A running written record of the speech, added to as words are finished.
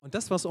Und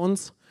das, was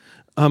uns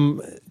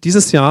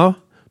dieses Jahr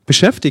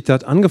beschäftigt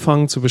hat,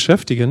 angefangen zu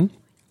beschäftigen,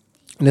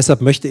 und deshalb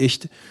möchte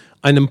ich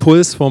einen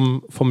Impuls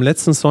vom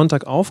letzten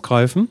Sonntag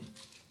aufgreifen,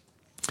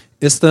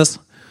 ist das,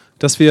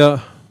 dass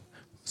wir,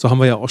 so haben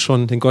wir ja auch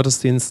schon den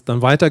Gottesdienst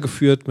dann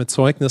weitergeführt mit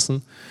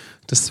Zeugnissen,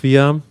 dass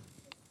wir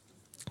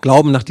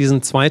glauben, nach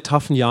diesen 2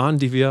 taffen Jahren,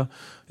 die wir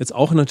jetzt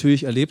auch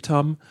natürlich erlebt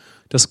haben,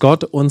 dass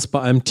Gott uns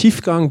bei einem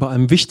Tiefgang, bei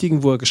einem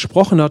Wichtigen, wo er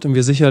gesprochen hat und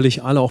wir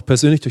sicherlich alle auch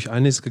persönlich durch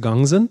einiges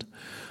gegangen sind,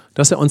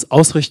 dass er uns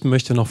ausrichten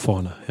möchte nach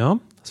vorne. Ja?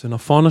 Dass wir nach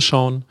vorne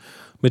schauen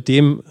mit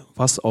dem,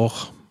 was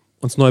auch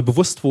uns neu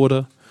bewusst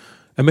wurde.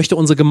 Er möchte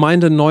unsere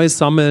Gemeinde neu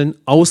sammeln,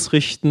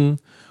 ausrichten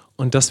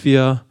und dass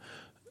wir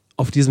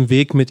auf diesem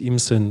Weg mit ihm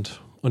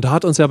sind. Und da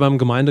hat uns ja beim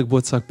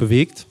Gemeindegeburtstag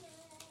bewegt,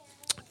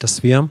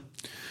 dass wir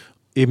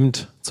eben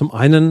zum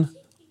einen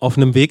auf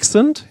einem Weg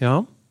sind,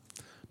 ja,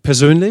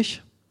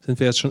 persönlich,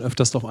 sind wir jetzt schon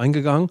öfters darauf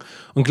eingegangen,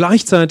 und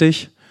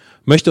gleichzeitig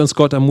möchte uns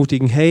Gott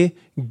ermutigen, hey,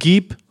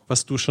 gib,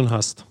 was du schon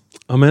hast.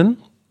 Amen.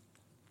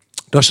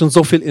 Du hast schon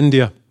so viel in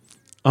dir.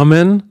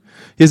 Amen.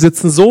 Hier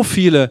sitzen so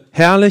viele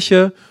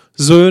herrliche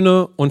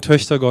Söhne und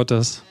Töchter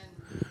Gottes.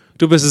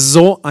 Du bist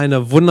so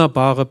eine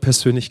wunderbare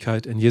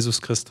Persönlichkeit in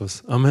Jesus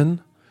Christus. Amen.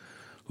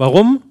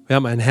 Warum? Wir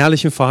haben einen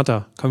herrlichen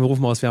Vater. Komm, wir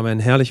rufen aus, wir haben einen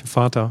herrlichen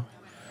Vater.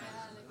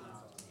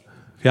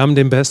 Wir haben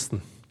den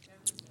Besten.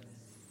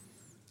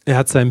 Er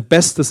hat sein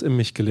Bestes in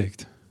mich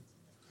gelegt.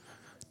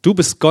 Du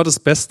bist Gottes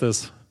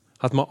Bestes,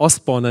 hat mal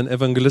Osborne, ein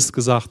Evangelist,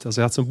 gesagt.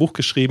 Also er hat so ein Buch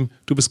geschrieben,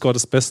 du bist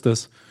Gottes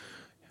Bestes.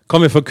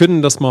 Komm, wir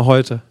verkünden das mal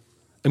heute.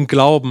 Im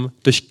Glauben,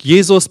 durch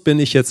Jesus bin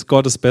ich jetzt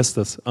Gottes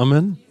Bestes.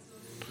 Amen.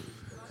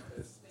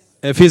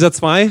 Epheser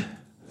 2,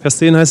 Vers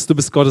 10 heißt, du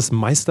bist Gottes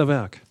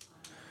Meisterwerk.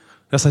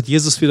 Das hat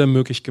Jesus wieder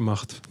möglich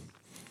gemacht.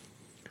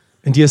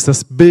 In dir ist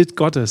das Bild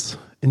Gottes.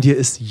 In dir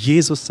ist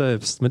Jesus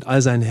selbst mit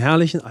all seinen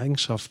herrlichen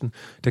Eigenschaften.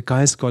 Der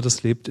Geist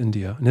Gottes lebt in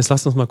dir. Und jetzt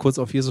lasst uns mal kurz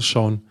auf Jesus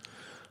schauen.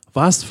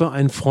 Was für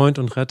ein Freund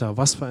und Retter,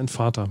 was für ein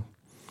Vater.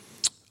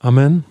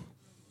 Amen.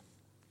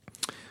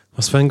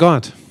 Was für ein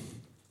Gott.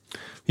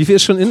 Wie viel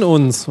ist schon in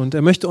uns und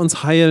er möchte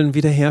uns heilen,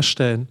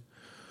 wiederherstellen.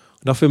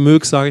 Und dafür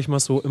möge, sage ich mal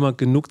so, immer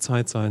genug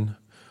Zeit sein.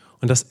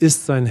 Und das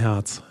ist sein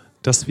Herz,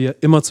 dass wir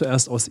immer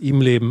zuerst aus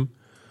ihm leben.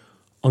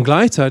 Und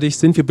gleichzeitig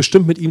sind wir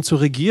bestimmt, mit ihm zu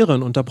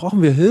regieren. Und da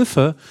brauchen wir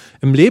Hilfe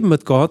im Leben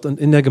mit Gott und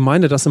in der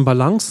Gemeinde, das in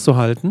Balance zu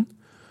halten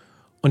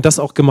und das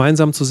auch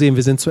gemeinsam zu sehen.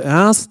 Wir sind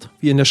zuerst,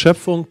 wie in der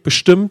Schöpfung,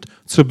 bestimmt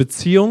zur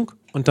Beziehung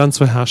und dann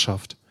zur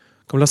Herrschaft.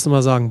 Komm, lass uns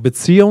mal sagen,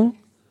 Beziehung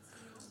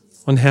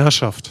und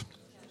Herrschaft.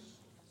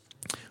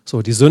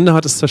 So, die Sünde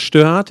hat es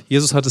zerstört,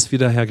 Jesus hat es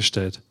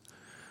wiederhergestellt.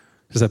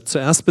 Deshalb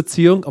zuerst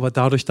Beziehung, aber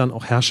dadurch dann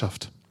auch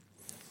Herrschaft.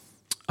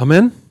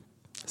 Amen.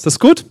 Ist das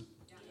gut?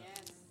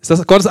 Ist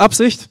das Gottes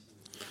Absicht?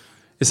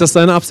 Ist das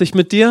deine Absicht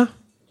mit dir?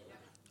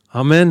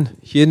 Amen.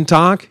 Jeden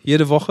Tag,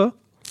 jede Woche.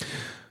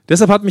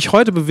 Deshalb hat mich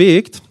heute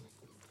bewegt,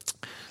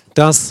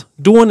 dass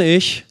du und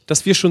ich,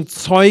 dass wir schon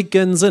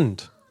Zeugen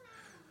sind.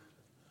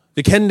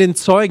 Wir kennen den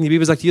Zeugen. Die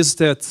Bibel sagt, Jesus ist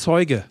der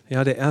Zeuge,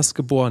 ja, der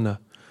Erstgeborene,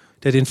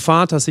 der den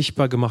Vater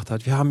sichtbar gemacht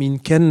hat. Wir haben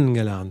ihn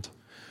kennengelernt.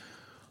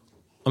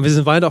 Und wir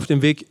sind weiter auf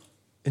dem Weg,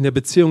 in der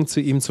Beziehung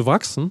zu ihm zu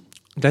wachsen.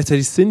 Und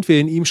gleichzeitig sind wir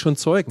in ihm schon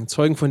Zeugen.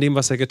 Zeugen von dem,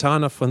 was er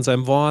getan hat, von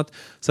seinem Wort,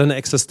 seiner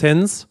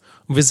Existenz.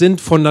 Und wir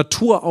sind von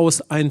Natur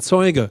aus ein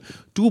Zeuge.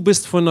 Du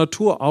bist von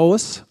Natur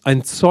aus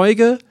ein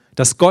Zeuge,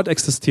 dass Gott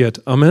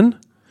existiert. Amen.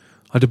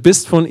 Du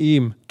bist von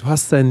ihm. Du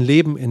hast sein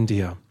Leben in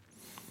dir.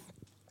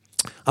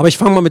 Aber ich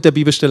fange mal mit der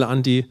Bibelstelle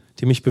an, die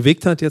mich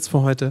bewegt hat jetzt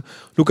für heute.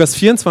 Lukas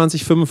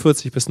 24,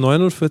 45 bis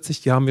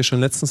 49, die haben wir schon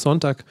letzten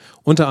Sonntag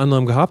unter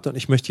anderem gehabt und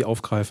ich möchte die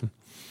aufgreifen.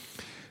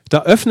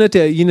 Da öffnete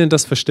er ihnen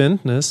das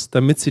Verständnis,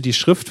 damit sie die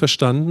Schrift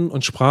verstanden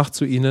und sprach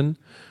zu ihnen,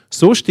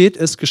 so steht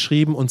es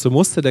geschrieben und so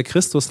musste der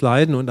Christus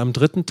leiden und am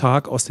 3.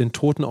 Tag aus den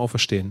Toten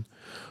auferstehen.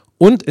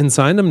 Und in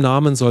seinem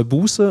Namen soll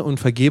Buße und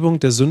Vergebung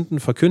der Sünden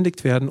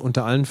verkündigt werden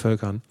unter allen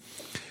Völkern,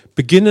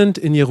 beginnend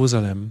in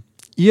Jerusalem.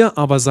 Ihr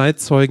aber seid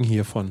Zeugen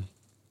hiervon.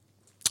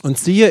 Und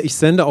siehe, ich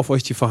sende auf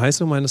euch die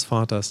Verheißung meines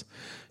Vaters.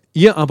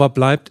 Ihr aber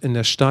bleibt in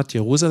der Stadt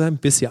Jerusalem,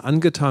 bis ihr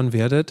angetan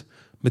werdet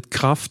mit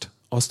Kraft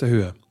aus der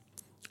Höhe.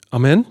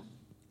 Amen.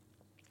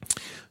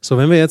 So,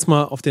 wenn wir jetzt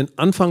mal auf den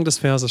Anfang des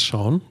Verses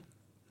schauen,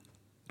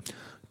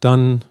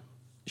 dann,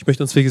 ich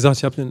möchte uns, wie gesagt,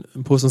 ich habe den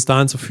Impuls, uns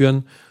dahin zu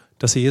führen,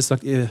 dass Jesus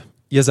sagt, ihr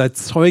seid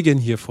Zeugen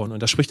hiervon.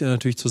 Und da spricht er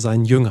natürlich zu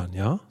seinen Jüngern,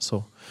 ja,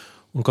 so.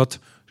 Und Gott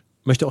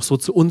möchte auch so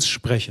zu uns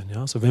sprechen,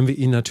 ja, so wenn wir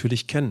ihn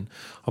natürlich kennen.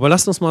 Aber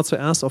lasst uns mal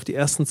zuerst auf die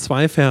ersten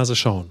 2 Verse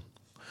schauen,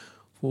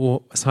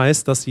 wo es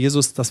heißt, dass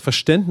Jesus das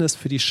Verständnis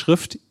für die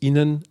Schrift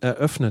ihnen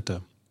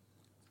eröffnete.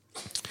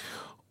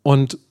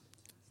 Und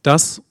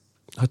das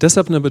hat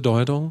deshalb eine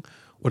Bedeutung,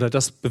 oder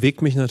das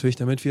bewegt mich natürlich,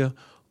 damit wir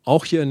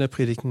auch hier in der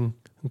Predigt einen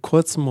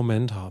kurzen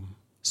Moment haben.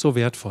 So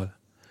wertvoll,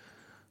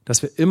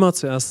 dass wir immer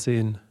zuerst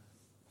sehen,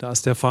 da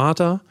ist der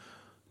Vater,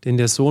 den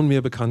der Sohn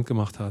mir bekannt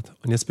gemacht hat.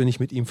 Und jetzt bin ich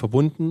mit ihm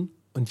verbunden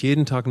und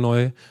jeden Tag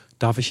neu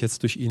darf ich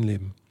jetzt durch ihn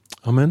leben.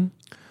 Amen.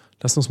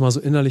 Lass uns mal so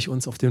innerlich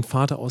uns auf den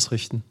Vater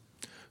ausrichten,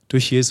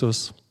 durch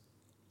Jesus.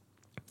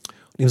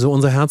 Und ihm so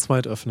unser Herz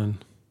weit öffnen.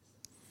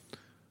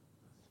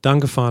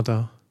 Danke,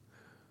 Vater,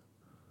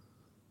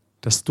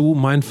 dass du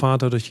mein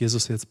Vater durch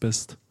Jesus jetzt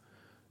bist.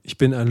 Ich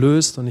bin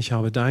erlöst und ich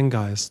habe deinen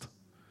Geist.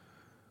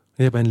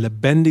 Ich habe ein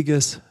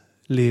lebendiges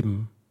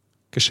Leben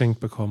geschenkt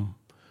bekommen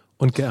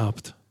und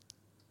geerbt.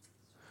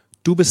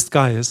 Du bist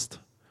Geist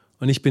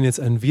und ich bin jetzt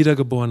ein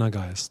wiedergeborener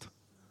Geist.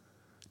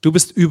 Du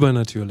bist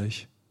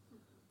übernatürlich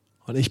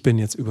und ich bin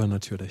jetzt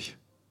übernatürlich.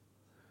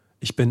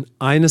 Ich bin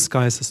eines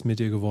Geistes mit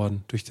dir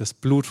geworden durch das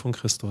Blut von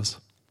Christus.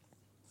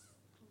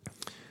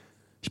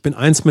 Ich bin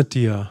eins mit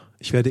dir.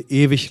 Ich werde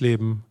ewig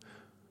leben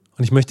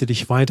und ich möchte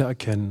dich weiter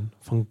erkennen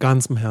von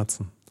ganzem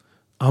Herzen.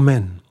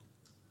 Amen.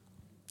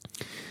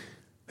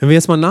 Wenn wir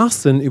jetzt mal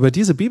nachsinnen über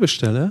diese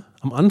Bibelstelle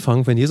am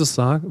Anfang, wenn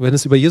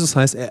es über Jesus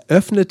heißt, er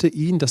öffnete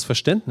ihnen das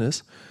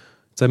Verständnis,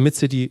 damit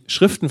sie die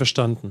Schriften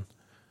verstanden.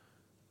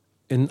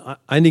 In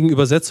einigen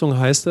Übersetzungen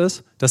heißt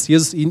es, dass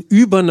Jesus ihnen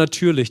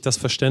übernatürlich das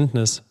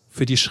Verständnis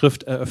für die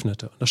Schrift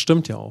eröffnete. Und das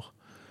stimmt ja auch.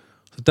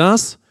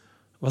 Das,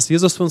 was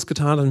Jesus für uns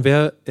getan hat und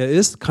wer er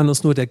ist, kann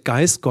uns nur der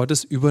Geist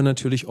Gottes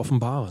übernatürlich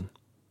offenbaren.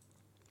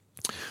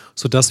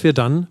 Sodass wir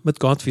dann mit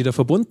Gott wieder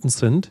verbunden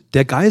sind,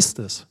 der Geist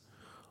ist.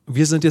 Und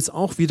wir sind jetzt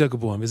auch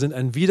wiedergeboren. Wir sind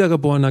ein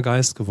wiedergeborener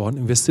Geist geworden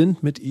und wir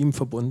sind mit ihm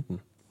verbunden.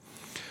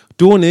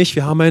 Du und ich,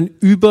 wir haben einen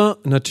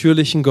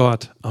übernatürlichen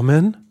Gott.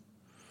 Amen.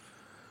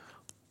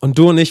 Und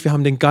du und ich, wir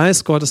haben den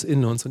Geist Gottes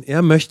in uns und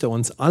er möchte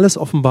uns alles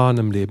offenbaren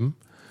im Leben,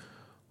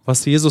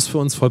 was Jesus für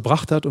uns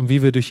vollbracht hat und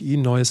wie wir durch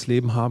ihn neues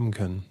Leben haben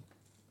können.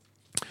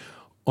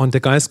 Und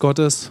der Geist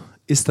Gottes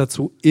ist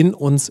dazu in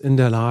uns in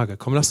der Lage.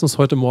 Komm, lasst uns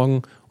heute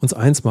Morgen uns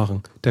eins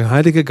machen. Der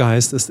Heilige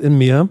Geist ist in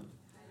mir.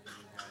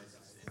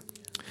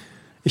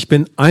 Ich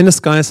bin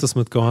eines Geistes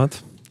mit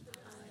Gott.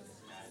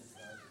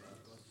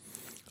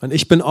 Und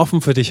ich bin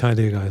offen für dich,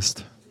 Heiliger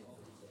Geist.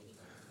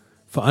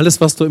 Für alles,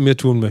 was du in mir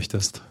tun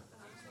möchtest.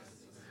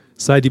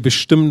 Sei die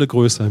bestimmende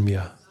Größe in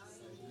mir.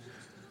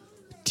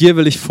 Dir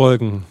will ich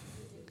folgen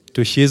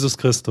durch Jesus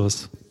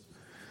Christus.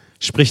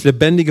 Sprich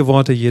lebendige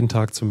Worte jeden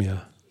Tag zu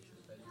mir.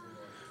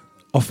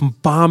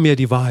 Offenbar mir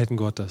die Wahrheiten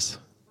Gottes.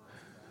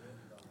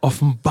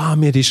 Offenbar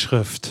mir die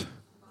Schrift.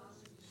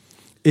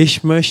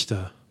 Ich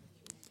möchte,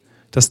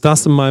 dass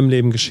das in meinem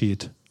Leben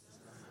geschieht,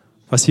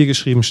 was hier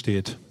geschrieben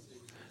steht.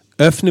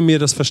 Öffne mir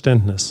das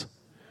Verständnis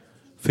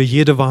für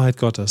jede Wahrheit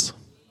Gottes,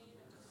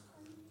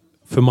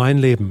 für mein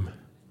Leben.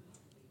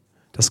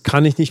 Das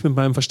kann ich nicht mit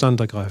meinem Verstand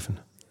ergreifen.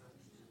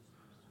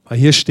 Weil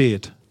hier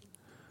steht,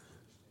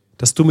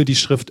 dass du mir die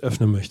Schrift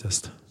öffnen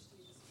möchtest.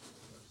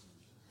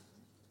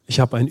 Ich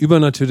habe einen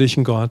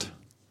übernatürlichen Gott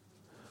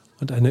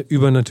und eine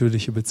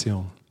übernatürliche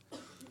Beziehung.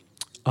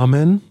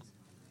 Amen.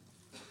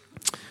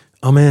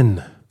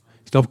 Amen.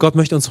 Ich glaube, Gott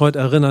möchte uns heute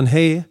erinnern,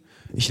 hey,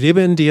 ich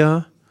lebe in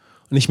dir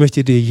und ich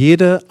möchte dir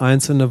jede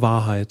einzelne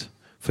Wahrheit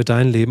für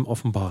dein Leben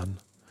offenbaren.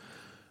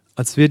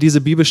 Als wir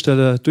diese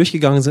Bibelstelle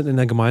durchgegangen sind in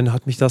der Gemeinde,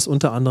 hat mich das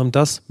unter anderem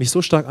mich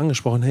so stark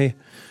angesprochen. Hey,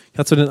 ich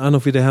hatte so den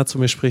Eindruck, wie der Herr zu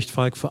mir spricht,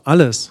 Falk, für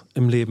alles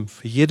im Leben,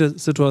 für jede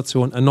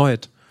Situation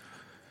erneut,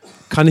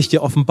 kann ich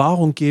dir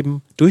Offenbarung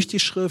geben durch die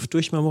Schrift,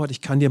 durch mein Wort. Ich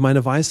kann dir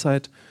meine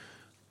Weisheit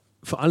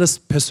für alles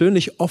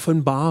persönlich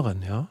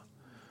offenbaren. Ja?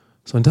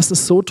 So, und das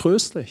ist so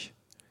tröstlich.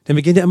 Denn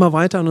wir gehen ja immer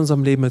weiter in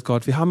unserem Leben mit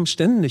Gott. Wir haben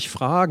ständig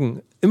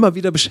Fragen. Immer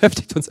wieder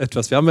beschäftigt uns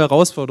etwas. Wir haben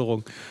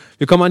Herausforderungen.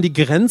 Wir kommen an die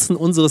Grenzen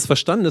unseres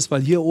Verstandes,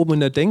 weil hier oben in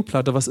der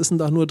Denkplatte, was ist denn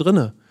da nur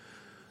drinne?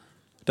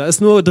 Da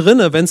ist nur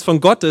drinne, wenn es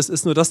von Gott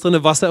ist nur das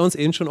drinne, was er uns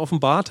eben schon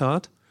offenbart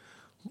hat,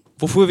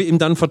 wofür wir ihm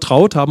dann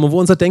vertraut haben und wo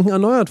unser Denken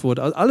erneuert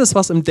wurde. Also alles,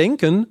 was im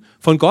Denken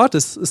von Gott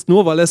ist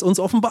nur, weil er es uns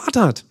offenbart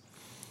hat.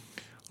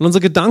 Und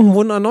unsere Gedanken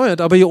wurden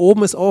erneuert. Aber hier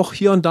oben ist auch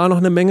hier und da noch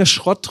eine Menge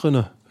Schrott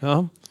drinne.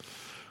 Ja?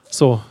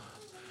 So.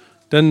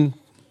 Denn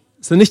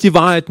es sind nicht die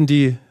Wahrheiten,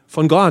 die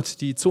von Gott,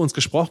 die zu uns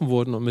gesprochen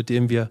wurden und mit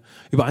denen wir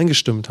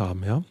übereingestimmt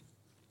haben. Ja?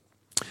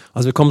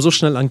 Also wir kommen so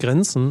schnell an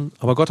Grenzen,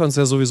 aber Gott hat uns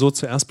ja sowieso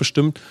zuerst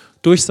bestimmt,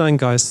 durch seinen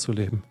Geist zu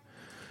leben.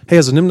 Hey,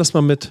 also nimm das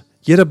mal mit.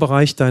 Jeder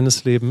Bereich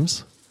deines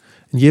Lebens,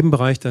 in jedem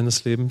Bereich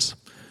deines Lebens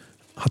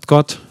hat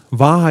Gott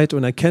Wahrheit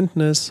und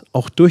Erkenntnis,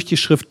 auch durch die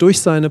Schrift, durch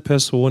seine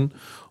Person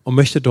und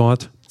möchte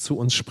dort zu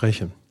uns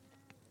sprechen.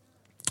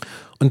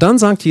 Und dann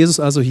sagt Jesus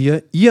also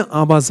hier, ihr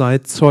aber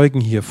seid Zeugen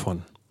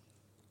hiervon.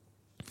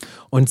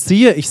 Und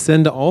siehe, ich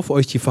sende auf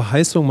euch die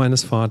Verheißung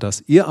meines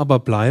Vaters. Ihr aber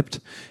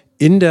bleibt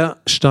in der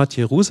Stadt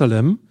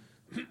Jerusalem,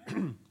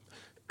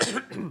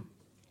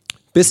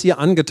 bis ihr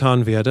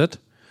angetan werdet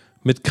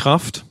mit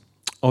Kraft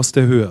aus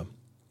der Höhe.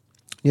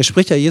 Hier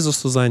spricht ja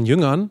Jesus zu seinen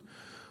Jüngern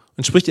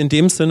und spricht in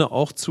dem Sinne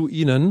auch zu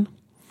ihnen,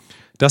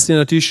 dass sie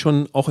natürlich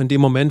schon auch in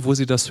dem Moment, wo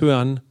sie das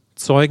hören,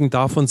 Zeugen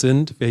davon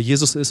sind, wer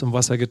Jesus ist und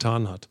was er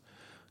getan hat.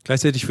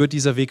 Gleichzeitig wird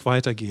dieser Weg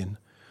weitergehen.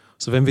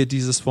 So, wenn wir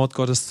dieses Wort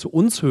Gottes zu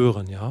uns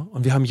hören, ja,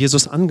 und wir haben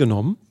Jesus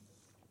angenommen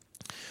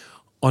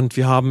und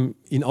wir haben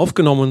ihn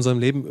aufgenommen in unserem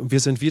Leben und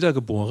wir sind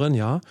wiedergeboren,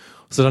 ja,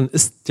 so dann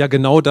ist ja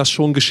genau das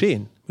schon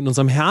geschehen. In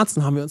unserem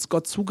Herzen haben wir uns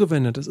Gott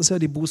zugewendet. Das ist ja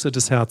die Buße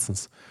des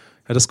Herzens.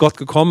 Ja, dass Gott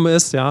gekommen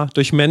ist, ja,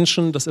 durch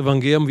Menschen, das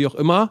Evangelium, wie auch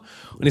immer.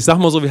 Und ich sag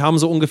mal so, wir haben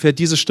so ungefähr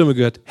diese Stimme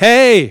gehört.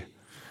 Hey,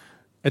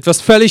 etwas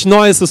völlig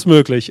Neues ist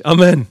möglich.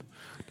 Amen.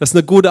 Das ist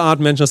eine gute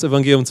Art, Menschen das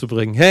Evangelium zu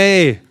bringen.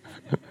 Hey,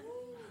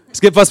 es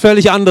gibt was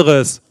völlig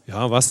anderes.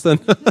 Ja, was denn?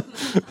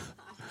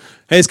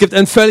 Hey, es gibt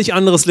ein völlig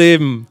anderes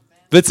Leben.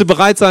 Willst du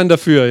bereit sein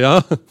dafür?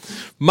 Ja,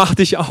 mach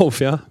dich auf.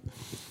 Ja.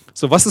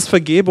 So, was ist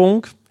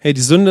Vergebung? Hey,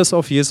 die Sünde ist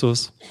auf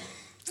Jesus,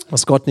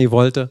 was Gott nie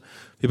wollte.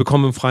 Wir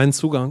bekommen einen freien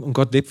Zugang und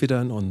Gott lebt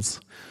wieder in uns.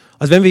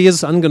 Also wenn wir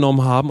Jesus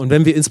angenommen haben und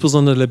wenn wir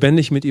insbesondere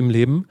lebendig mit ihm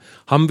leben,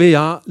 haben wir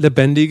ja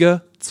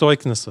lebendige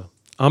Zeugnisse.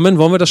 Amen.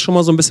 Wollen wir das schon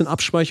mal so ein bisschen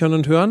abspeichern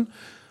und hören?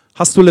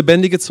 Hast du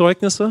lebendige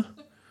Zeugnisse?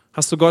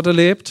 Hast du Gott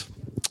erlebt?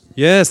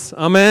 Yes.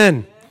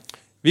 Amen.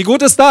 Wie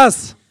gut ist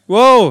das?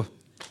 Wow.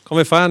 Komm,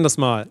 wir feiern das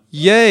mal.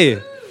 Yay.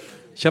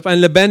 Ich habe einen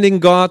lebendigen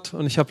Gott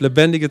und ich habe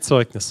lebendige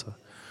Zeugnisse.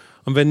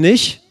 Und wenn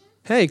nicht,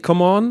 hey,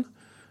 come on.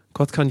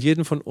 Gott kann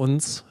jeden von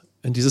uns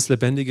in dieses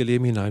lebendige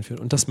Leben hineinführen.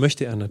 Und das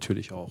möchte er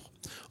natürlich auch.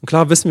 Und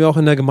klar wissen wir auch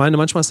in der Gemeinde,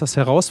 manchmal ist das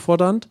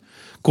herausfordernd,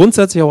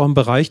 grundsätzlich auch in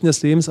Bereichen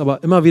des Lebens,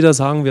 aber immer wieder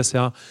sagen wir es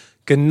ja,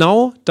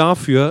 genau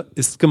dafür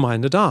ist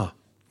Gemeinde da.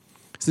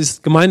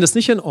 Gemeinde ist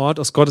nicht ein Ort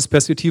aus Gottes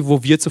Perspektive,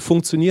 wo wir zu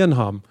funktionieren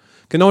haben.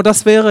 Genau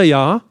das wäre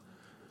ja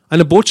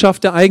eine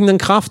Botschaft der eigenen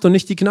Kraft und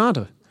nicht die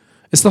Gnade.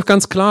 Ist doch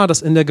ganz klar,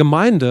 dass in der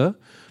Gemeinde,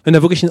 wenn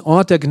da wirklich ein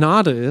Ort der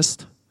Gnade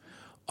ist,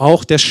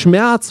 auch der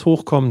Schmerz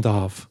hochkommen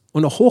darf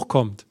und auch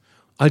hochkommt.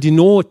 All die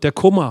Not, der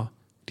Kummer,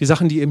 die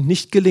Sachen, die eben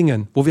nicht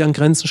gelingen, wo wir an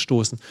Grenzen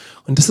stoßen.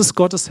 Und das ist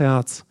Gottes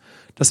Herz,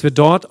 dass wir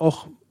dort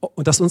auch,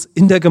 dass uns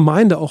in der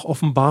Gemeinde auch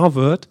offenbar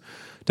wird,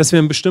 dass wir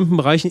in bestimmten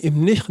Bereichen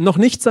eben noch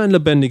nicht sein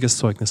lebendiges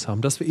Zeugnis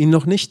haben, dass wir ihn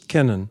noch nicht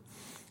kennen,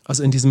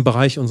 also in diesem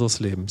Bereich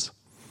unseres Lebens.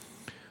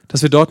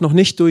 Dass wir dort noch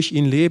nicht durch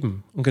ihn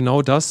leben. Und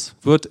genau das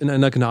wird in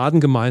einer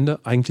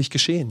Gnadengemeinde eigentlich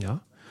geschehen. Ja?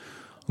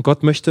 Und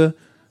Gott möchte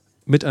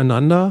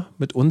miteinander,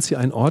 mit uns hier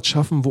einen Ort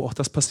schaffen, wo auch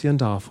das passieren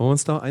darf. Wollen wir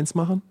uns da eins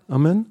machen?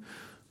 Amen.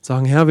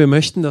 Sagen, Herr, wir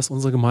möchten, dass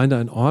unsere Gemeinde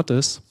ein Ort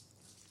ist,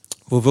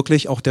 wo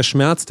wirklich auch der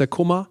Schmerz, der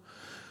Kummer,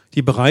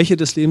 die Bereiche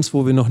des Lebens,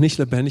 wo wir noch nicht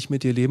lebendig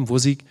mit dir leben, wo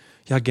sie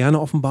ja gerne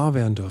offenbar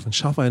werden dürfen.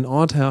 Schaffe einen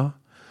Ort, Herr,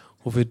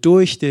 wo wir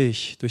durch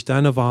dich, durch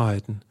deine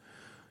Wahrheiten,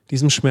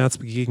 diesem Schmerz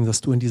begegnen, dass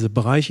du in diese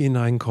Bereiche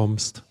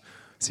hineinkommst,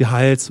 sie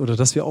heilst oder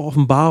dass wir auch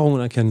Offenbarung und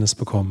Erkenntnis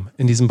bekommen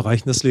in diesen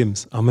Bereichen des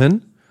Lebens.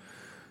 Amen.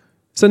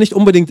 Ist ja nicht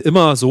unbedingt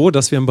immer so,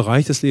 dass wir einen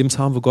Bereich des Lebens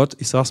haben, wo Gott,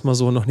 ich sag's mal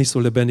so, noch nicht so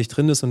lebendig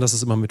drin ist und das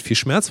ist immer mit viel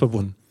Schmerz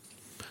verbunden.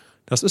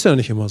 Das ist ja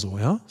nicht immer so,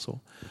 ja? So.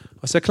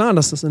 Aber ist ja klar,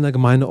 dass das in der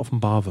Gemeinde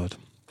offenbar wird.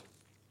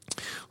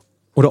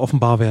 Oder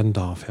offenbar werden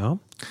darf, ja?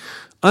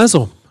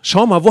 Also,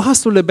 schau mal, wo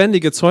hast du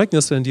lebendige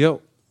Zeugnisse in dir?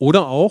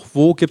 Oder auch,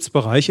 wo gibt es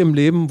Bereiche im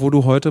Leben, wo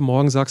du heute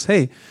Morgen sagst,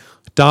 hey,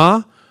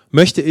 da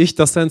möchte ich,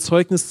 dass dein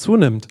Zeugnis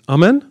zunimmt.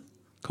 Amen?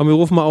 Komm, wir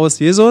rufen mal aus,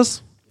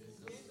 Jesus.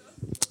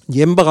 In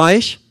jedem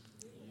Bereich,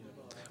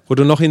 wo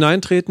du noch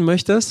hineintreten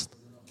möchtest,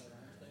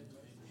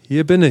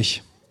 hier bin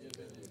ich.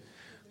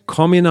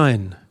 Komm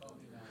hinein.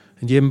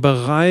 In jedem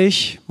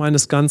Bereich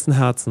meines ganzen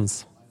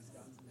Herzens,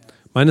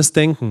 meines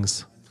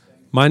Denkens,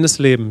 meines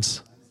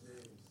Lebens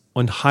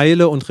und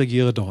heile und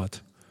regiere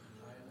dort.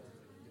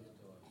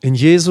 In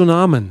Jesu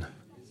Namen.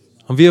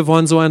 Und wir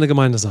wollen so eine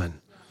Gemeinde sein.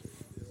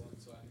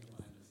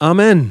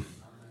 Amen.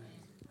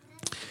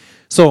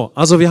 So,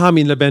 also wir haben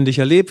ihn lebendig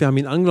erlebt, wir haben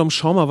ihn angenommen.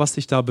 Schau mal, was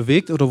dich da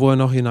bewegt oder wo er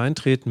noch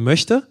hineintreten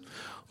möchte.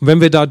 Und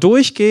wenn wir da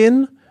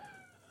durchgehen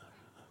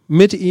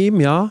mit ihm,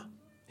 ja,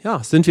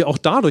 sind wir auch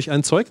dadurch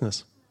ein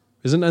Zeugnis.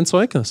 Wir sind ein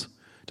Zeugnis,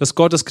 dass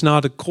Gottes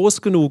Gnade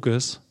groß genug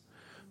ist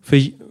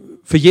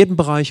für jeden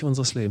Bereich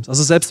unseres Lebens.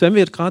 Also selbst wenn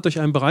wir gerade durch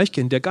einen Bereich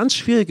gehen, der ganz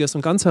schwierig ist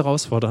und ganz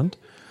herausfordernd,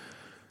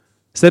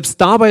 selbst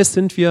dabei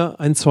sind wir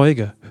ein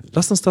Zeuge.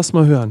 Lass uns das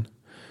mal hören.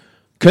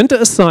 Könnte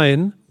es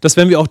sein, dass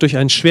wenn wir auch durch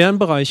einen schweren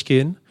Bereich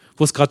gehen,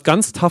 wo es gerade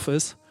ganz tough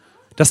ist,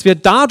 dass wir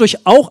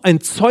dadurch auch ein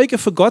Zeuge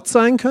für Gott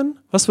sein können?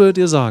 Was würdet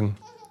ihr sagen?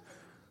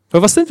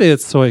 Für was sind wir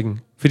jetzt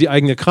Zeugen? Für die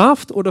eigene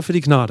Kraft oder für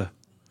die Gnade?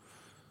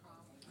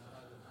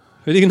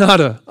 Für die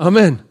Gnade.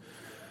 Amen.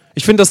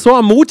 Ich finde das so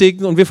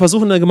ermutigend und wir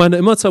versuchen in der Gemeinde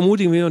immer zu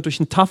ermutigen, wenn man durch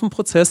einen toughen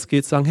Prozess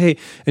geht, sagen, hey,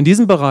 in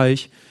diesem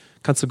Bereich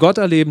kannst du Gott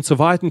erleben, zu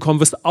Wahrheiten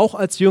kommen, wirst auch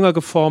als Jünger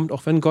geformt,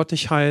 auch wenn Gott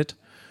dich heilt,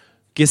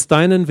 gehst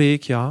deinen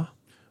Weg, ja,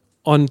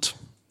 und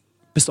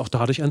bist auch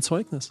dadurch ein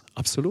Zeugnis.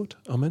 Absolut.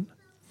 Amen.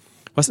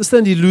 Was ist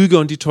denn die Lüge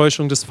und die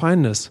Täuschung des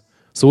Feindes?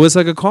 So ist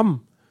er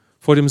gekommen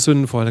vor dem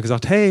Sündenfall. Er hat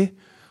gesagt, hey,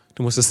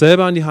 du musst es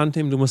selber an die Hand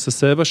nehmen, du musst es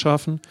selber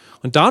schaffen.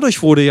 Und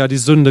dadurch wurde ja die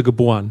Sünde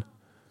geboren.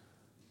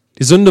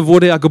 Die Sünde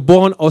wurde ja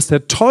geboren aus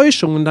der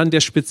Täuschung und dann der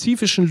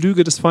spezifischen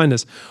Lüge des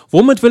Feindes.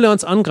 Womit will er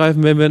uns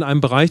angreifen, wenn wir in einem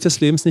Bereich des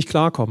Lebens nicht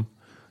klarkommen?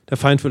 Der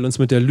Feind will uns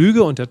mit der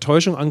Lüge und der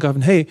Täuschung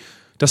angreifen. Hey,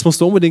 das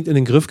musst du unbedingt in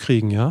den Griff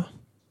kriegen, ja?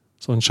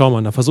 So, und schau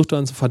mal, da versucht er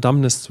uns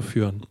Verdammnis zu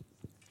führen.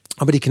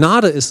 Aber die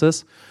Gnade ist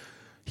es,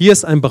 hier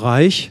ist ein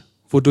Bereich,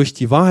 wo durch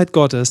die Wahrheit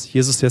Gottes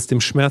Jesus jetzt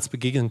dem Schmerz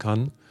begegnen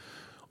kann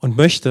und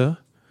möchte,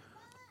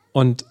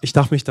 und ich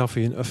darf mich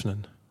dafür ihn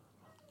öffnen.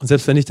 Und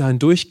selbst wenn ich dahin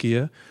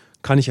durchgehe,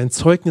 kann ich ein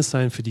Zeugnis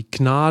sein für die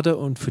Gnade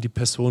und für die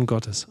Person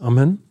Gottes.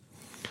 Amen.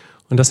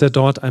 Und dass er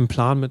dort einen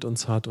Plan mit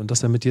uns hat und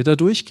dass er mit dir da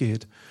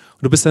durchgeht.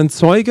 Und du bist ein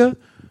Zeuge,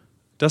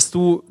 dass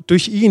du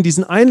durch ihn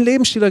diesen einen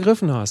Lebensstil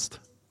ergriffen hast.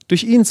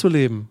 Durch ihn zu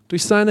leben,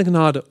 durch seine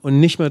Gnade und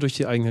nicht mehr durch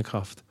die eigene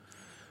Kraft.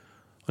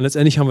 Und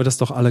letztendlich haben wir das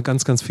doch alle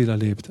ganz, ganz viel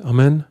erlebt.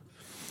 Amen.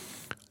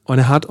 Und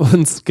er hat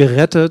uns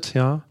gerettet,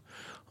 ja.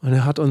 Und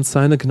er hat uns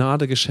seine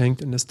Gnade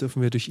geschenkt und das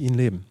dürfen wir durch ihn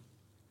leben.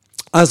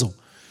 Also,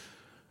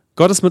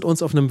 Gott ist mit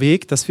uns auf einem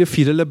Weg, dass wir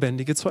viele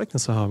lebendige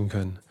Zeugnisse haben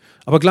können.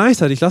 Aber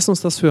gleichzeitig, lass uns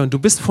das hören, du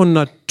bist von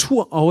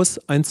Natur aus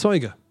ein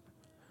Zeuge.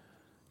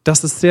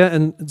 Das ist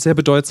sehr, sehr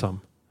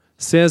bedeutsam.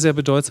 Sehr, sehr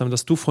bedeutsam,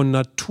 dass du von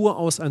Natur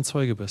aus ein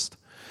Zeuge bist.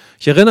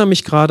 Ich erinnere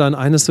mich gerade an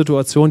eine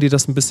Situation, die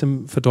das ein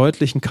bisschen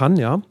verdeutlichen kann,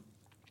 ja.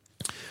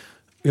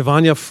 Wir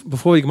waren ja,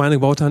 bevor wir die Gemeinde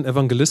gebaut haben,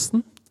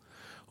 Evangelisten.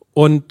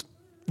 Und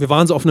wir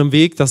waren so auf einem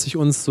Weg, dass sich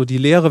uns so die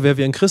Lehre, wer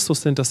wir in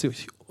Christus sind, dass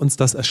sich uns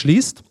das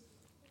erschließt.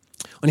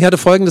 Und ich hatte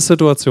folgende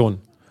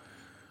Situation.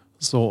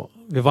 So,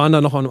 wir waren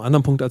da noch an einem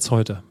anderen Punkt als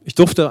heute. Ich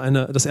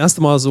durfte das erste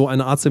Mal so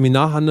eine Art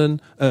Seminar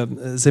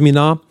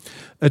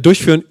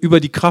durchführen über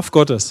die Kraft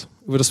Gottes,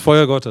 über das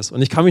Feuer Gottes.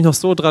 Und ich kann mich noch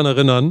so dran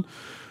erinnern,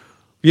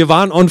 wir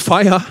waren on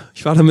fire.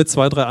 Ich war da mit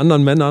 2, 3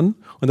 anderen Männern.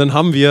 Und dann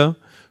haben wir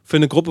für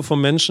eine Gruppe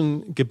von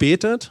Menschen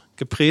gebetet,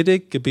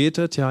 gepredigt,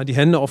 ja, die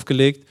Hände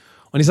aufgelegt.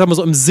 Und ich sage mal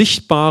so, im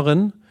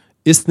Sichtbaren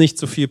ist nicht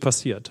so viel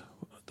passiert.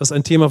 Das ist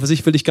ein Thema für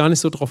sich, will ich gar nicht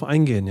so drauf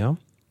eingehen, ja.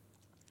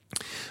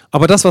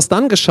 Aber das, was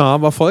dann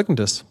geschah, war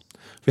Folgendes.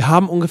 Wir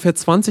haben ungefähr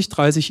 20,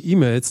 30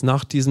 E-Mails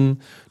nach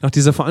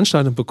dieser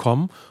Veranstaltung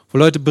bekommen, wo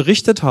Leute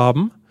berichtet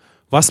haben,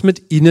 was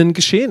mit ihnen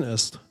geschehen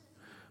ist.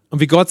 Und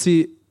wie Gott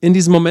sie in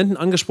diesen Momenten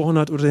angesprochen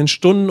hat oder in den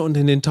Stunden und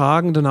in den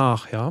Tagen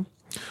danach, ja.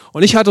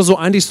 Und ich hatte so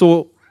eigentlich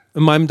so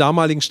in meinem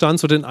damaligen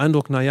Stand so den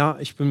Eindruck, naja,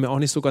 ich bin mir auch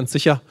nicht so ganz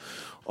sicher,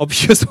 ob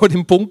ich hier so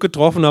den Punkt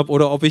getroffen habe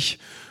oder ob ich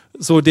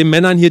so den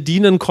Männern hier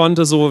dienen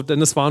konnte, so,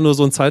 denn es war nur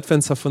so ein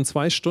Zeitfenster von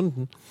 2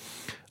 Stunden.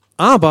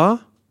 Aber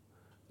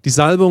die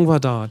Salbung war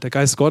da, der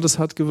Geist Gottes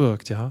hat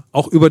gewirkt, ja,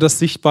 auch über das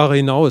Sichtbare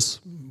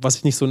hinaus, was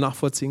ich nicht so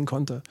nachvollziehen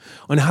konnte.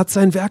 Und er hat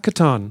sein Werk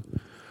getan.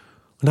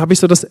 Und da habe ich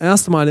so das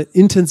erste Mal einen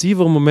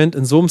intensiveren Moment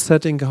in so einem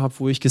Setting gehabt,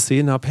 wo ich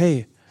gesehen habe,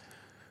 hey,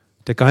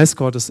 der Geist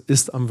Gottes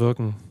ist am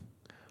Wirken,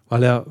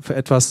 weil er für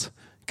etwas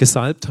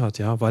gesalbt hat,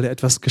 ja, weil er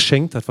etwas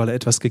geschenkt hat, weil er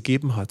etwas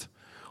gegeben hat.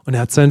 Und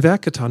er hat sein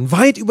Werk getan,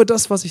 weit über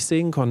das, was ich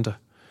sehen konnte.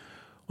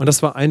 Und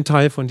das war ein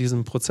Teil von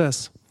diesem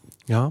Prozess.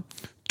 Ja.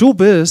 Du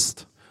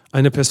bist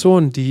eine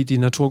Person, die die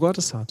Natur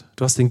Gottes hat.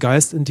 Du hast den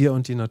Geist in dir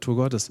und die Natur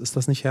Gottes. Ist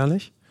das nicht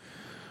herrlich?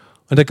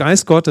 Und der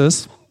Geist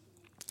Gottes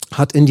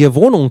hat in dir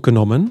Wohnung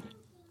genommen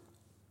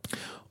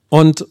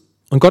und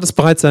Gott ist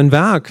bereits sein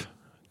Werk.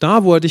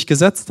 Da, wo er dich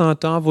gesetzt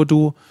hat, da, wo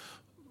du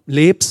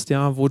lebst,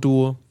 ja, wo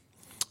du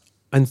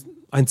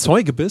ein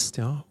Zeuge bist,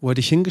 ja, wo er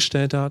dich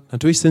hingestellt hat.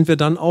 Natürlich sind wir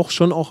dann auch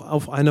schon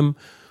auf einem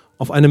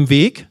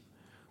Weg.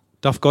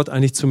 Darf Gott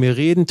eigentlich zu mir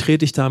reden?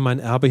 Trete ich da in mein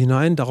Erbe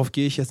hinein? Darauf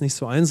gehe ich jetzt nicht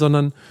so ein,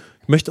 sondern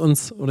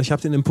ich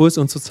habe den Impuls,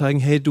 uns zu zeigen,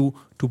 hey, du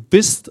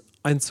bist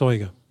ein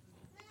Zeuge.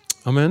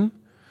 Amen.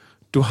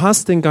 Du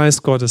hast den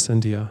Geist Gottes in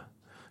dir.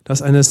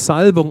 Das ist eine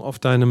Salbung auf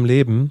deinem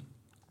Leben.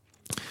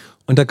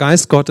 Und der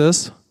Geist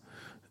Gottes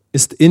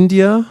ist in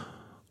dir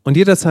und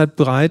jederzeit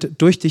bereit,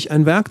 durch dich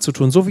ein Werk zu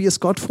tun, so wie es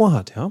Gott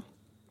vorhat, ja?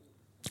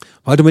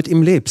 Weil du mit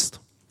ihm lebst.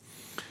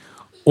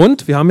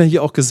 Und wir haben ja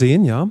hier auch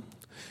gesehen, ja,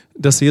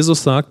 dass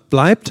Jesus sagt,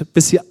 bleibt,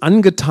 bis ihr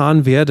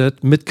angetan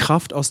werdet mit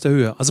Kraft aus der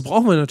Höhe. Also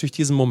brauchen wir natürlich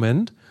diesen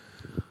Moment,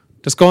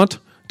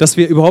 dass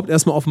wir überhaupt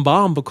erstmal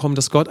Offenbarung bekommen,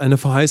 dass Gott eine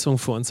Verheißung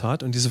für uns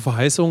hat. Und diese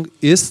Verheißung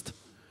ist,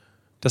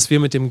 dass wir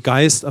mit dem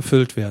Geist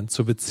erfüllt werden.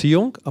 Zur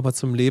Beziehung, aber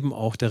zum Leben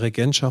auch der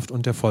Regentschaft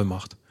und der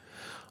Vollmacht.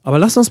 Aber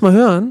lasst uns mal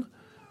hören,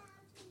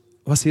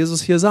 was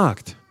Jesus hier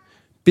sagt.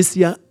 Bis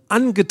ihr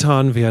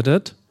angetan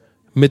werdet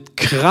mit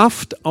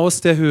Kraft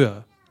aus der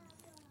Höhe.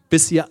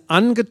 Bis ihr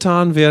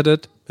angetan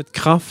werdet mit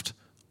Kraft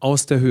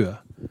aus der Höhe.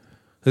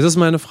 Das ist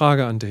meine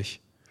Frage an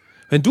dich.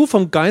 Wenn du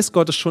vom Geist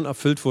Gottes schon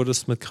erfüllt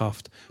wurdest mit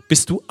Kraft,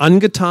 bist du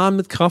angetan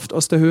mit Kraft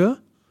aus der Höhe?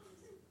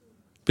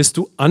 Bist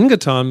du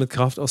angetan mit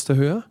Kraft aus der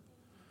Höhe?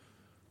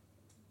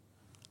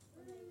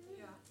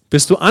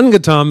 Bist du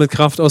angetan mit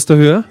Kraft aus der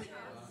Höhe?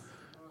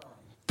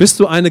 Bist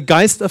du eine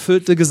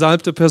geisterfüllte,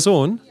 gesalbte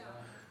Person?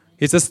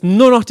 Jetzt ist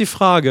nur noch die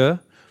Frage,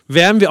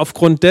 werden wir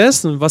aufgrund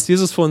dessen, was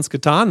Jesus für uns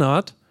getan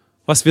hat,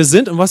 was wir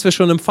sind und was wir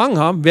schon empfangen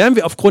haben, werden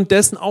wir aufgrund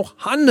dessen auch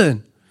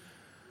handeln?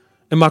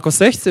 In Markus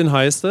 16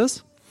 heißt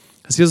es,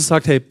 dass Jesus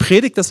sagt, hey,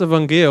 predigt das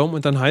Evangelium,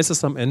 und dann heißt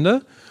es am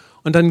Ende,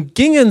 und dann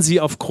gingen sie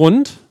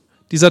aufgrund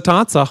dieser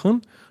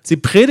Tatsachen, sie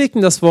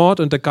predigten das Wort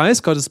und der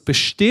Geist Gottes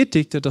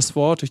bestätigte das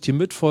Wort durch die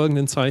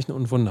mitfolgenden Zeichen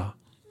und Wunder.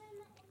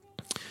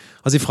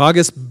 Also die Frage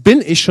ist,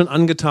 bin ich schon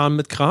angetan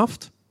mit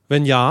Kraft?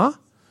 Wenn ja,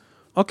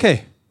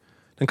 okay,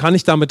 dann kann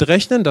ich damit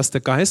rechnen, dass der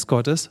Geist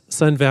Gottes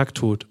sein Werk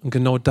tut. Und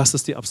genau das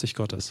ist die Absicht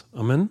Gottes.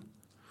 Amen.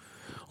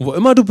 Und wo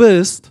immer du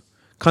bist,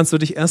 kannst du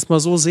dich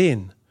erstmal so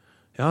sehen.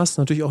 Ja, ist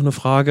natürlich auch eine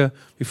Frage,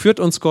 wie führt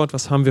uns Gott,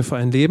 was haben wir für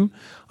ein Leben?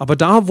 Aber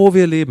da, wo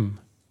wir leben,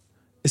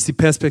 ist die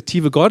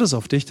Perspektive Gottes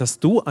auf dich, dass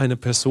du eine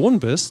Person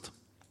bist,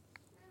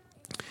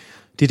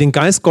 die den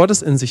Geist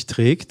Gottes in sich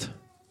trägt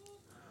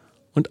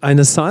und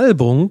eine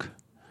Salbung,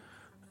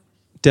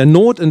 der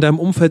Not in deinem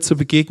Umfeld zu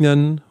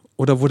begegnen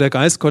oder wo der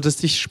Geist Gottes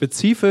dich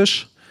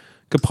spezifisch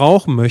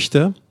gebrauchen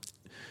möchte,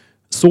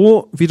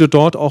 so wie du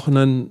dort auch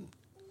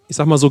ich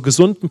sag mal so,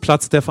 gesunden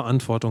Platz der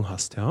Verantwortung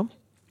hast. Ja?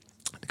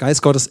 Der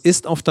Geist Gottes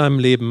ist auf deinem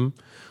Leben,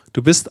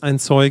 du bist ein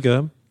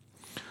Zeuge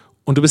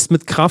und du bist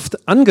mit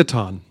Kraft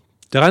angetan.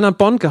 Der Reinhard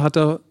Bonke hat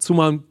dazu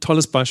mal ein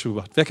tolles Beispiel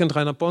gebracht. Wer kennt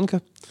Reinhard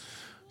Bonke?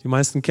 Die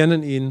meisten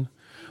kennen ihn.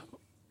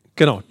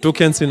 Genau, du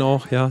kennst ihn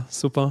auch, ja,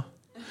 super.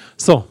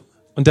 So,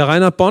 und der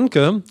Reinhard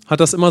Bonke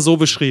hat das immer so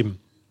beschrieben.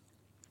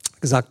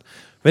 Gesagt,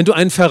 wenn du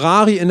einen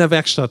Ferrari in der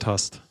Werkstatt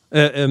hast,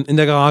 in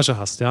der Garage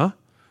hast, ja,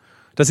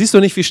 da siehst du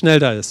nicht, wie schnell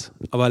der ist,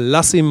 aber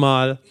lass ihn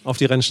mal auf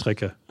die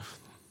Rennstrecke.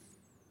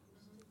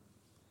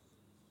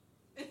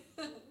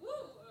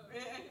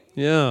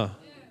 Ja.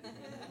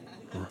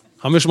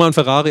 Haben wir schon mal einen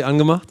Ferrari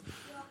angemacht?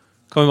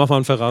 Komm, wir machen mal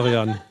einen Ferrari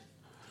an.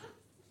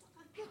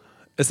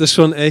 Es ist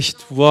schon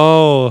echt,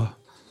 wow.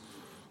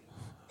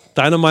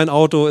 Dein und mein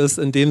Auto ist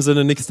in dem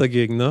Sinne nichts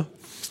dagegen, ne?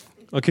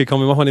 Okay,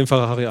 komm, wir machen mal den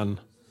Ferrari an.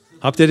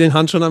 Habt ihr den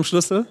Hand schon am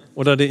Schlüssel?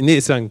 Oder nee,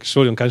 ist ja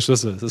Entschuldigung, kein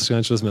Schlüssel. Das ist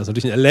kein Schlüssel mehr. Das ist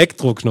natürlich ein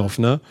Elektroknopf,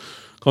 ne?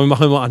 Komm, wir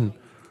machen ihn mal an.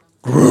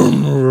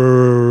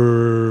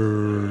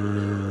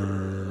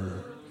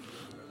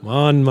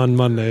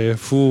 Mann, ey,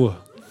 puh.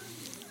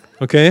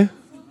 Okay?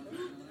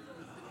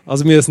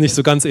 Also mir ist nicht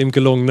so ganz eben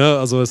gelungen, ne?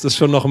 Also es ist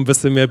schon noch ein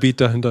bisschen mehr Beat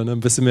dahinter, ne? Ein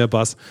bisschen mehr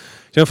Bass.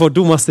 Stell dir vor,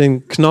 du machst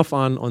den Knopf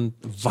an und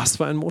was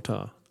für ein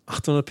Motor.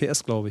 800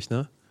 PS, glaube ich,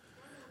 ne?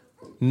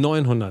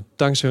 900.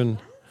 Dankeschön.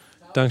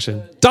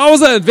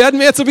 1000 werden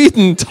wir zu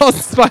bieten.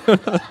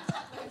 1200.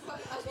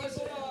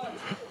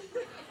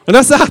 Und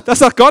das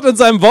sagt Gott in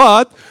seinem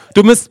Wort.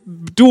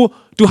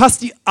 Du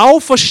hast die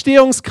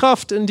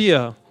Auferstehungskraft in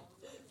dir.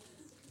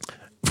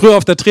 Früher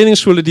auf der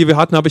Trainingsschule, die wir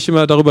hatten, habe ich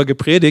immer darüber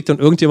gepredigt und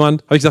habe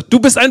ich gesagt, du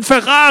bist ein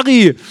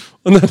Ferrari.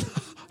 Und dann hat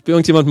mir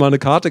irgendjemand mal eine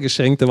Karte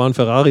geschenkt, da war ein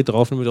Ferrari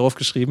drauf und mir drauf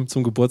geschrieben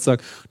zum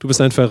Geburtstag, du bist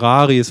ein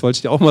Ferrari, das wollte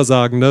ich dir auch mal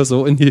sagen, ne?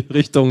 So in die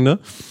Richtung. Ne?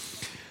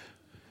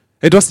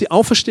 Hey, du hast die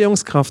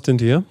Auferstehungskraft in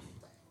dir,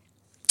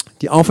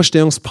 die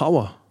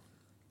Auferstehungspower.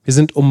 Wir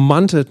sind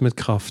ummantelt mit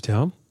Kraft,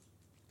 ja.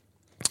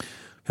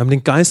 Wir haben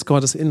den Geist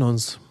Gottes in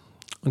uns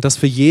und das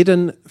für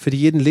jeden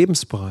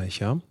Lebensbereich,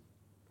 ja.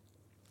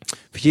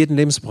 Für jeden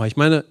Lebensbereich. Ich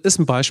meine, ist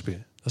ein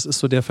Beispiel. Das ist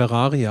so der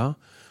Ferrari, ja.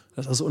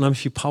 Da ist also unheimlich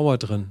viel Power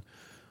drin.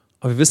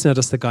 Aber wir wissen ja,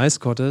 dass der Geist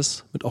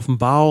Gottes mit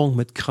Offenbarung,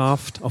 mit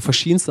Kraft auf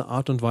verschiedenste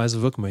Art und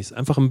Weise wirken möchte.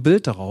 Einfach ein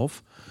Bild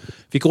darauf,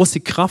 wie groß die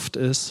Kraft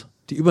ist,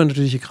 die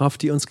übernatürliche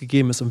Kraft, die uns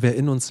gegeben ist und wer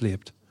in uns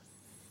lebt.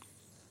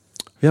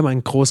 Wir haben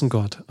einen großen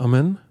Gott.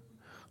 Amen.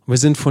 Und wir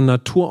sind von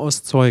Natur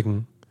aus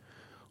Zeugen.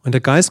 Und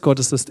der Geist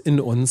Gottes ist in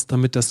uns,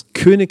 damit das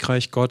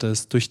Königreich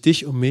Gottes durch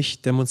dich und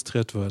mich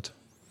demonstriert wird.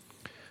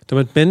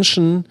 Damit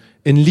Menschen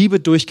in Liebe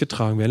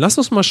durchgetragen werden. Lass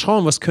uns mal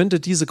schauen, was könnte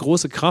diese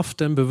große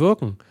Kraft denn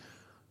bewirken?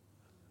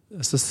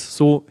 Es ist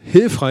so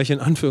hilfreich, in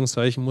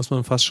Anführungszeichen, muss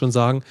man fast schon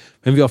sagen,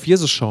 wenn wir auf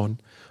Jesus schauen.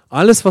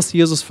 Alles, was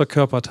Jesus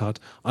verkörpert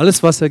hat,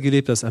 alles, was er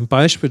gelebt hat, ist ein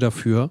Beispiel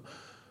dafür,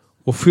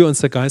 wofür uns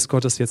der Geist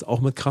Gottes jetzt auch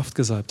mit Kraft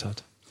gesalbt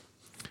hat.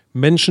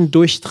 Menschen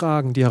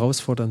durchtragen, die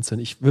herausfordernd sind.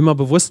 Ich will mal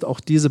bewusst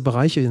auch diese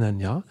Bereiche nennen,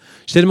 ja?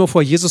 Stell dir mal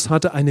vor, Jesus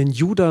hatte einen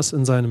Judas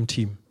in seinem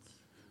Team,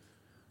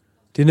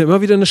 den er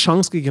immer wieder eine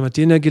Chance gegeben hat,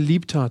 den er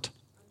geliebt hat,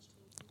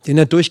 den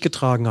er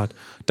durchgetragen hat.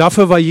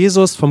 Dafür war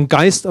Jesus vom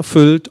Geist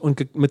erfüllt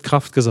und mit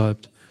Kraft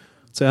gesalbt.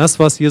 Zuerst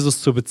war es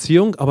Jesus zur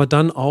Beziehung, aber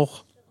dann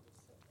auch,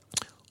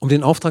 um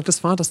den Auftrag des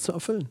Vaters zu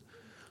erfüllen.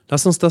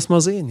 Lass uns das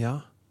mal sehen,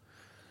 ja?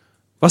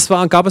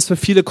 Gab es für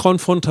viele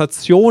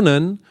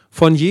Konfrontationen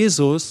von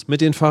Jesus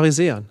mit den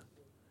Pharisäern,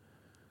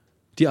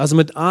 die also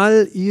mit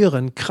all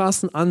ihren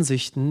krassen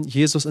Ansichten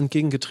Jesus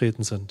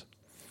entgegengetreten sind?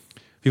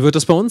 Wie wird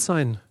das bei uns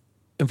sein?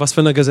 In was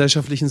für einer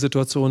gesellschaftlichen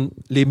Situation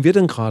leben wir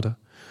denn gerade?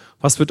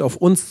 Was wird auf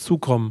uns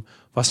zukommen?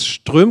 Was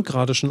strömt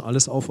gerade schon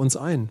alles auf uns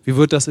ein? Wie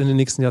wird das in den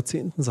nächsten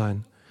Jahrzehnten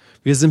sein?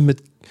 Wir sind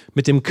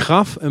mit dem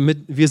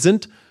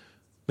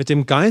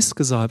Geist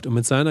gesalbt und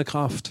mit seiner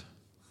Kraft,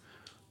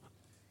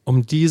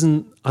 um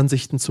diesen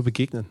Ansichten zu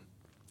begegnen.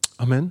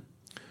 Amen.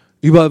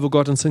 Überall, wo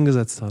Gott uns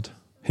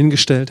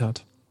hingestellt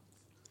hat.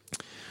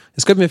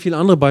 Jetzt könnten wir viele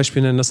andere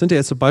Beispiele nennen. Das sind ja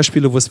jetzt so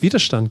Beispiele, wo es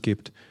Widerstand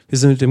gibt. Wir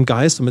sind mit dem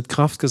Geist und mit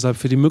Kraft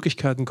gesalbt für die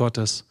Möglichkeiten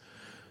Gottes,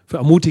 für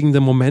ermutigende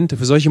Momente,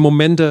 für solche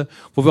Momente,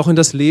 wo wir auch in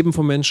das Leben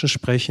von Menschen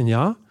sprechen,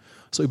 ja?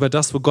 So über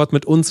das, wo Gott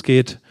mit uns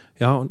geht,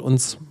 ja, und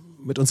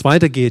mit uns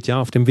weitergeht,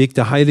 ja, auf dem Weg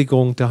der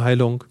Heiligung, der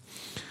Heilung.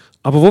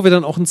 Aber wo wir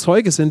dann auch ein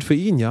Zeuge sind für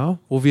ihn, ja,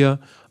 wo wir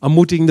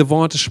ermutigende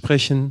Worte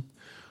sprechen,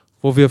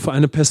 wo wir für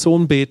eine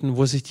Person beten,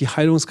 wo sich die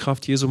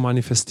Heilungskraft Jesu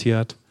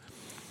manifestiert,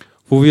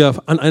 wo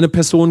wir an eine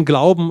Person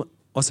glauben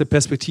aus der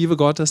Perspektive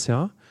Gottes,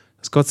 ja,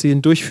 dass Gott sie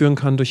hindurchführen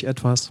kann durch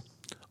etwas.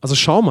 Also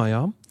schau mal,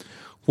 ja,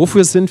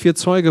 wofür sind wir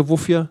Zeuge, wo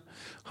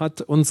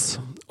hat uns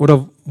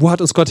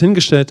Gott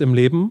hingestellt im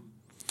Leben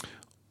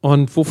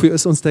und wofür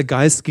ist uns der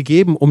Geist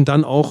gegeben, um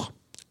dann auch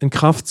in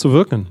Kraft zu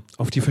wirken,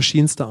 auf die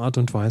verschiedenste Art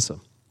und Weise.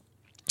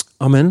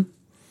 Amen.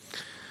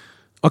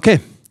 Okay,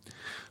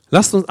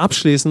 lasst uns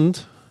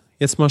abschließend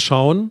jetzt mal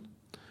schauen,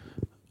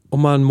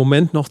 um mal einen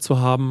Moment noch zu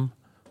haben,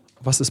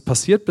 was ist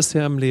passiert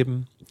bisher im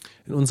Leben,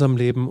 in unserem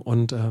Leben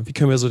und wie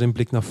können wir so den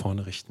Blick nach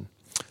vorne richten.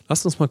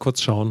 Lasst uns mal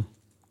kurz schauen.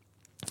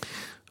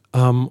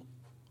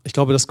 Ich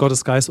glaube, dass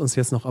Gottes Geist uns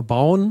jetzt noch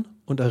erbauen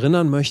und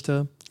erinnern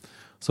möchte,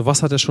 so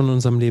was hat er schon in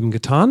unserem Leben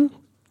getan?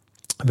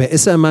 Wer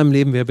ist er in meinem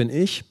Leben? Wer bin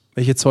ich?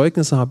 Welche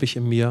Zeugnisse habe ich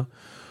in mir?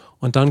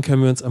 Und dann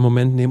können wir uns einen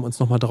Moment nehmen, uns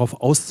nochmal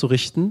darauf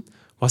auszurichten,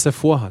 was er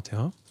vorhat.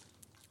 Ja?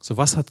 So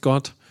was hat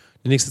Gott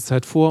die nächste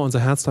Zeit vor, unser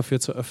Herz dafür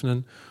zu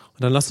öffnen?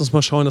 Und dann lasst uns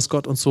mal schauen, dass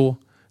Gott uns so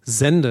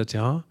sendet,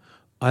 ja,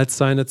 als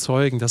seine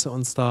Zeugen, dass er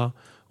uns da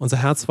unser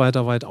Herz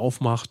weiter weit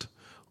aufmacht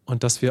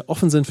und dass wir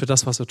offen sind für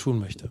das, was er tun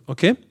möchte.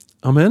 Okay?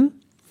 Amen?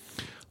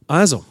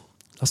 Also,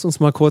 lasst uns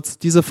mal kurz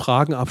diese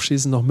Fragen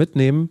abschließend noch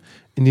mitnehmen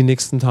in die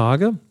nächsten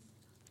Tage.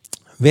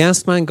 Wer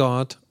ist mein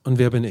Gott und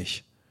wer bin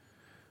ich?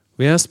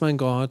 Wer ist mein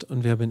Gott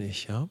und wer bin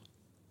ich? Ja?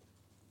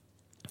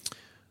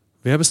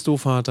 Wer bist du,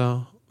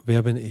 Vater?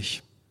 Wer bin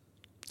ich?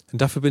 Denn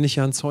dafür bin ich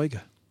ja ein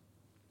Zeuge.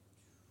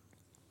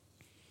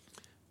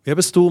 Wer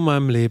bist du in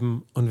meinem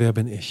Leben und wer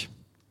bin ich?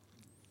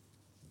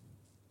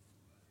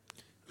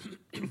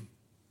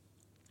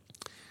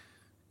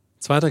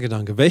 Zweiter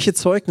Gedanke. Welche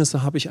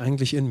Zeugnisse habe ich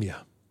eigentlich in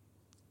mir?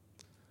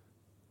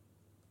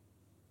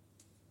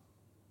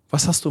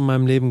 Was hast du in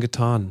meinem Leben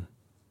getan?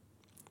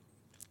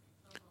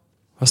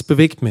 Was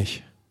bewegt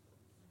mich?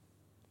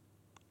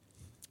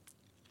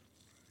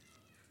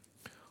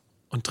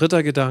 Und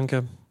dritter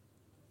Gedanke.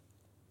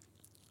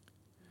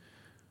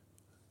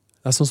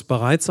 Lass uns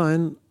bereit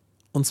sein,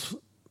 uns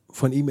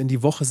von ihm in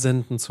die Woche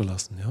senden zu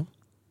lassen, ja?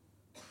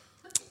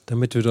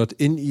 Damit wir dort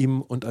in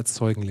ihm und als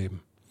Zeugen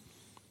leben.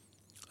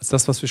 Als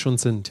das, was wir schon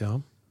sind,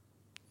 ja?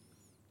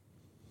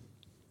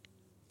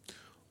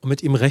 Und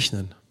mit ihm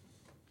rechnen.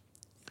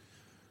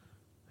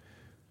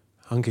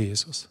 Danke,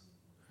 Jesus.